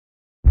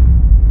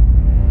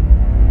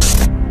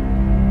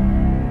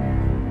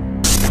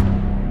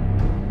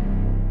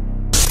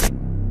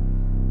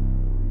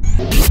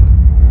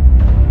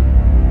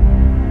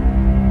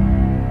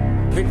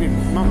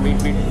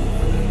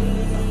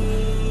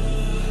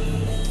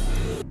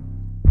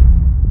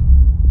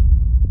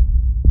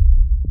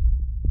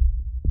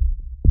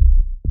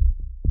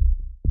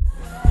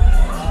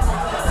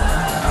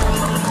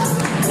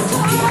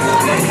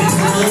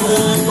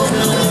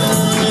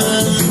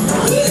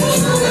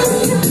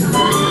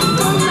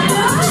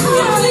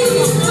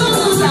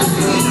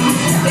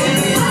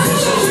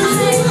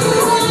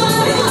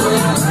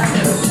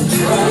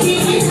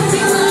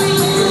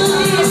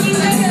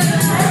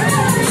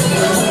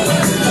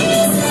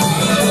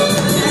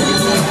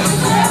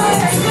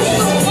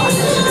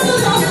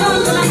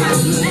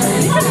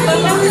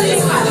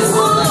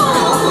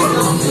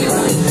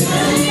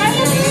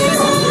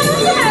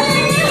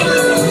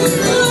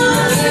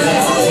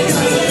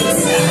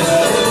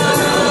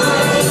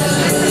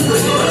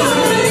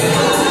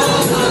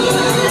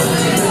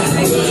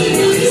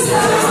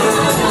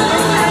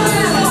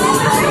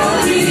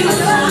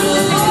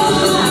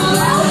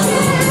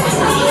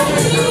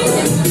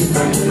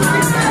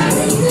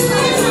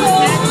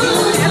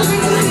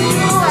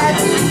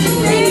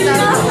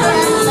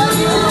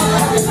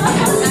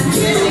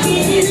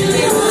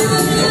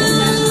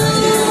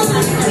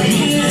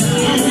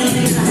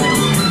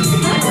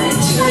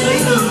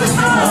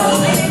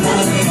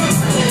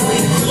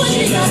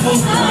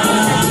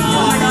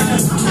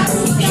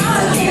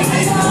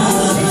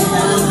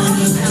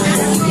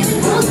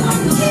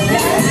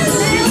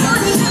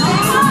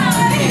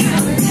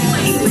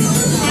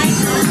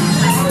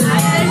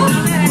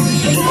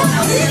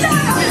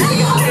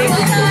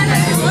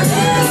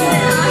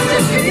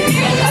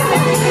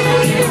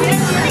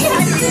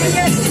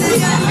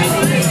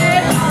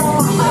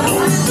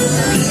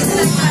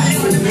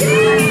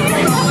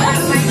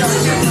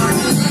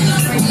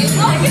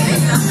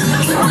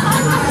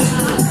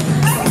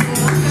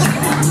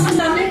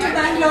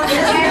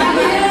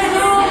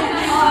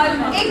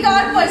एक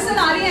और पर्सन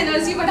आ रही है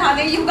एनर्जी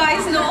बढ़ाने. You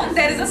guys know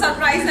there is a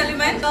surprise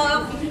element.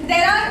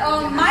 There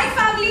are my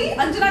family,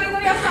 Anjana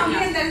Reetoria family,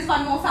 and there is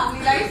one more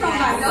family right from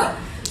Bangalore.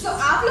 So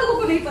आप लोगों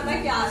को नहीं पता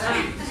क्या आ रहा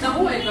है. No,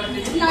 I got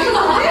it.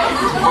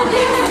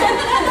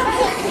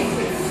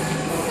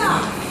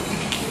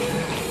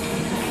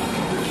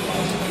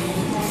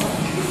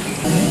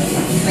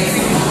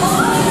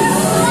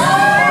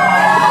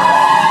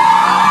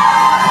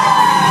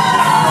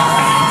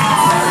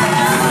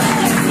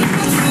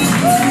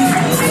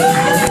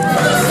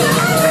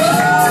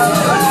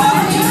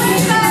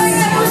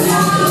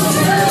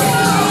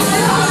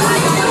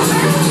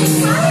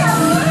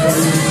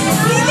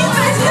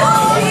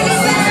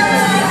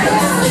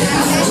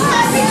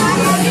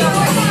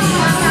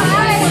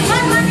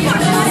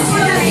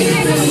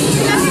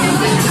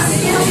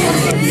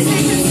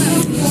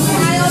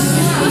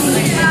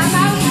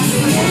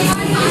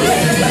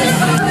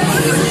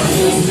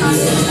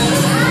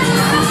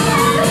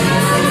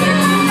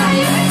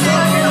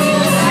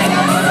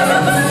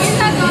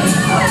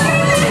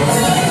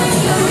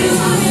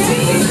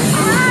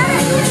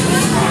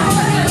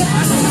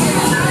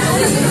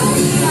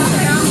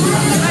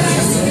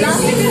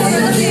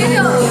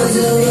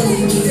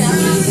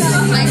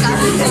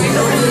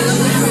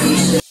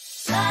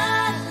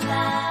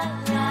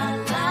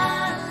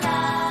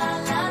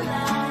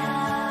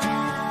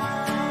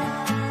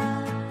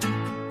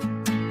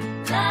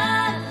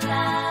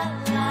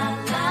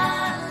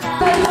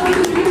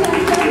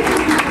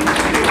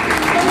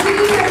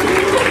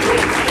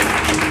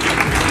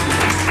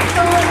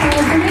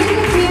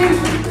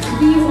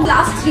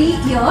 Last 3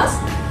 years,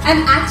 and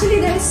actually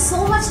there is so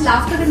much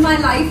laughter in my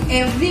life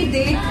every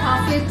day.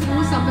 Halfway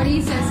through, somebody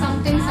says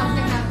something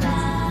happens,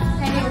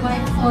 and your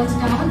wife falls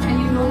down, and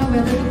you don't know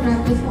whether to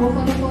practice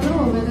Ho'oponopono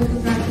or whether to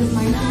practice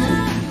mindfulness.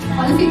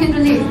 All of you can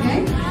relate,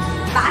 right?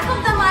 Back of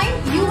the mind,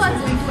 you are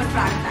going to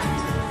attract that.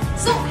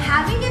 So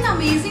having an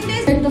amazing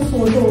day. I took the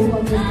photo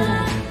of this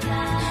guy,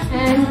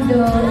 and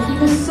he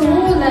was so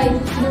like,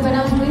 when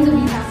I was doing the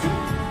rehassing.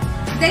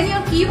 Then your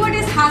keyword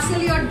is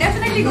hassle. You're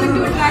definitely going to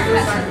attract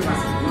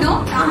hassle. No?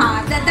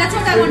 That's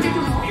what I wanted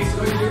to know. It's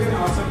going to be an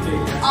awesome day.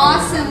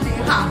 Awesome day.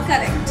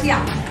 Correct.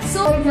 Yeah.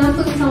 So, for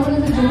example, someone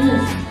is a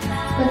gymnast,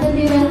 but then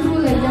they went through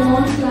like their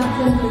mom slapped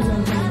them for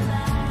example.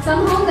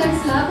 Somehow that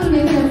slap will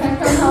make an effect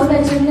on how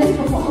that gymnast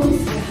performs.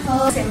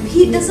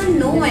 He doesn't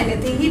know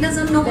anything. He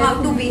doesn't know how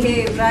to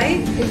behave, right?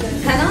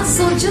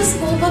 So just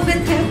cope up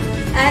with him,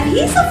 and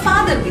he's a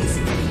father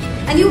basically.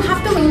 And you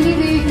have to only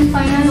way you can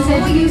finance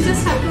it. You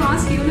just have to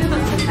ask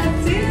universe.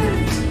 That's it.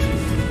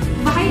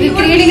 Why we're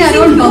creating our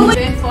own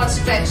boundary for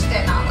stretch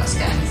 10 hours,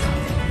 10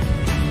 something.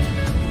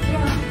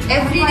 Yeah.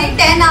 Every day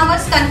 10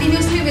 hours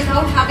continuously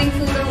without having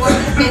food or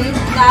water. Can you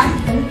do that?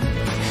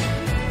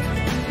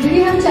 Did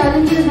you have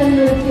challenges when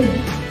you were a kid?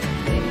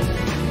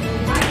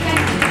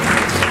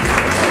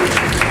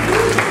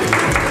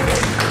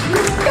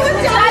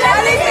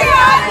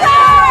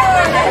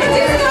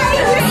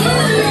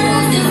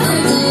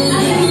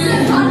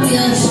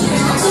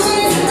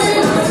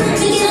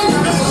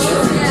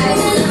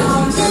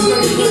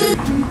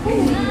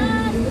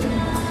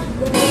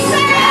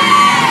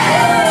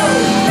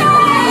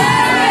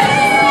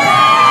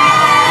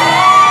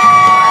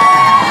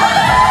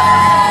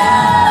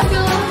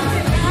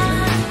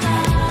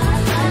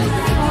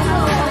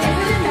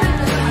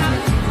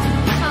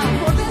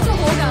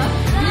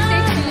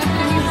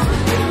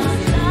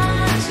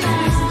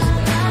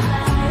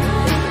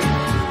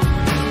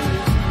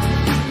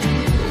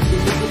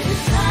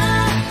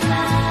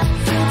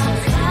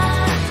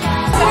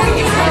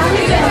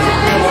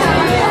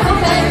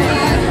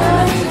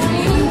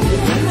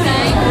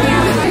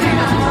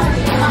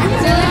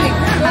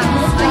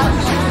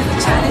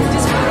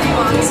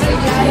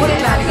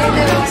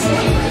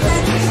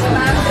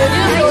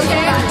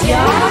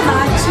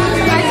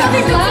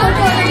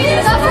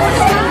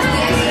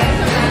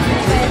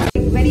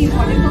 Very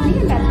important for me,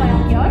 and that's why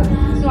I'm here.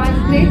 So I'm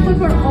grateful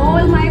for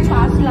all my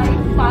past life,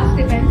 past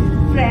events,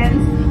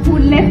 friends who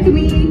left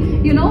me,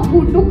 who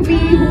took me,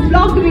 who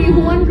blocked me,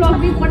 who unblocked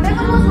me,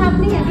 whatever was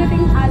happening,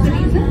 everything has a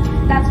reason.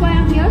 That's why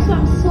I'm here. So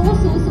I'm so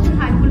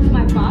thankful to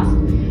my past.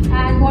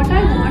 And what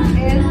I want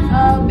is,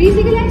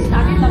 basically I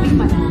started loving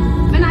money.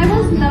 When I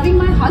was loving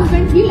my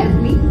husband, he left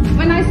me.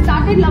 When I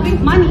started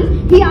loving money,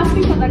 he asked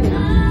me for the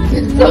dinner.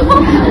 So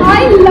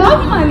I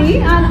love money,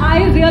 and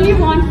I really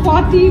want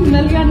 $40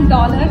 million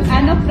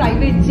and a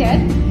private jet.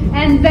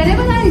 And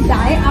whenever I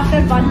die after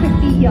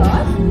 150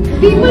 years,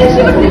 people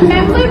should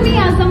remember me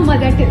as a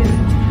Mother Teresa.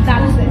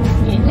 That's it.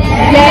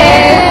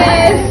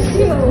 Yes.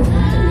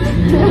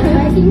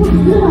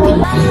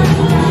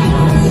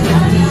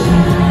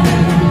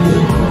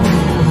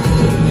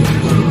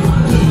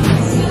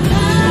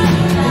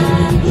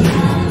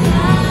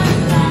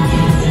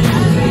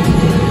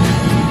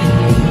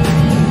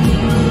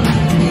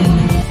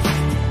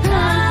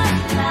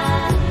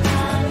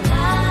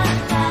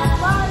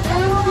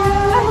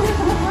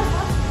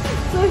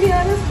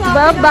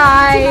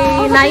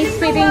 Bye-bye.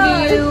 Nice meeting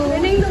you.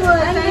 Winning the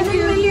world. Thank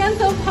you.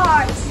 Millions of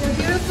hearts. You're a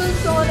beautiful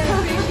soul. I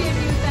appreciate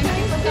you. Thank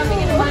you for coming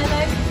into my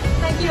life.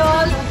 you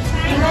all.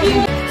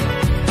 Thank you.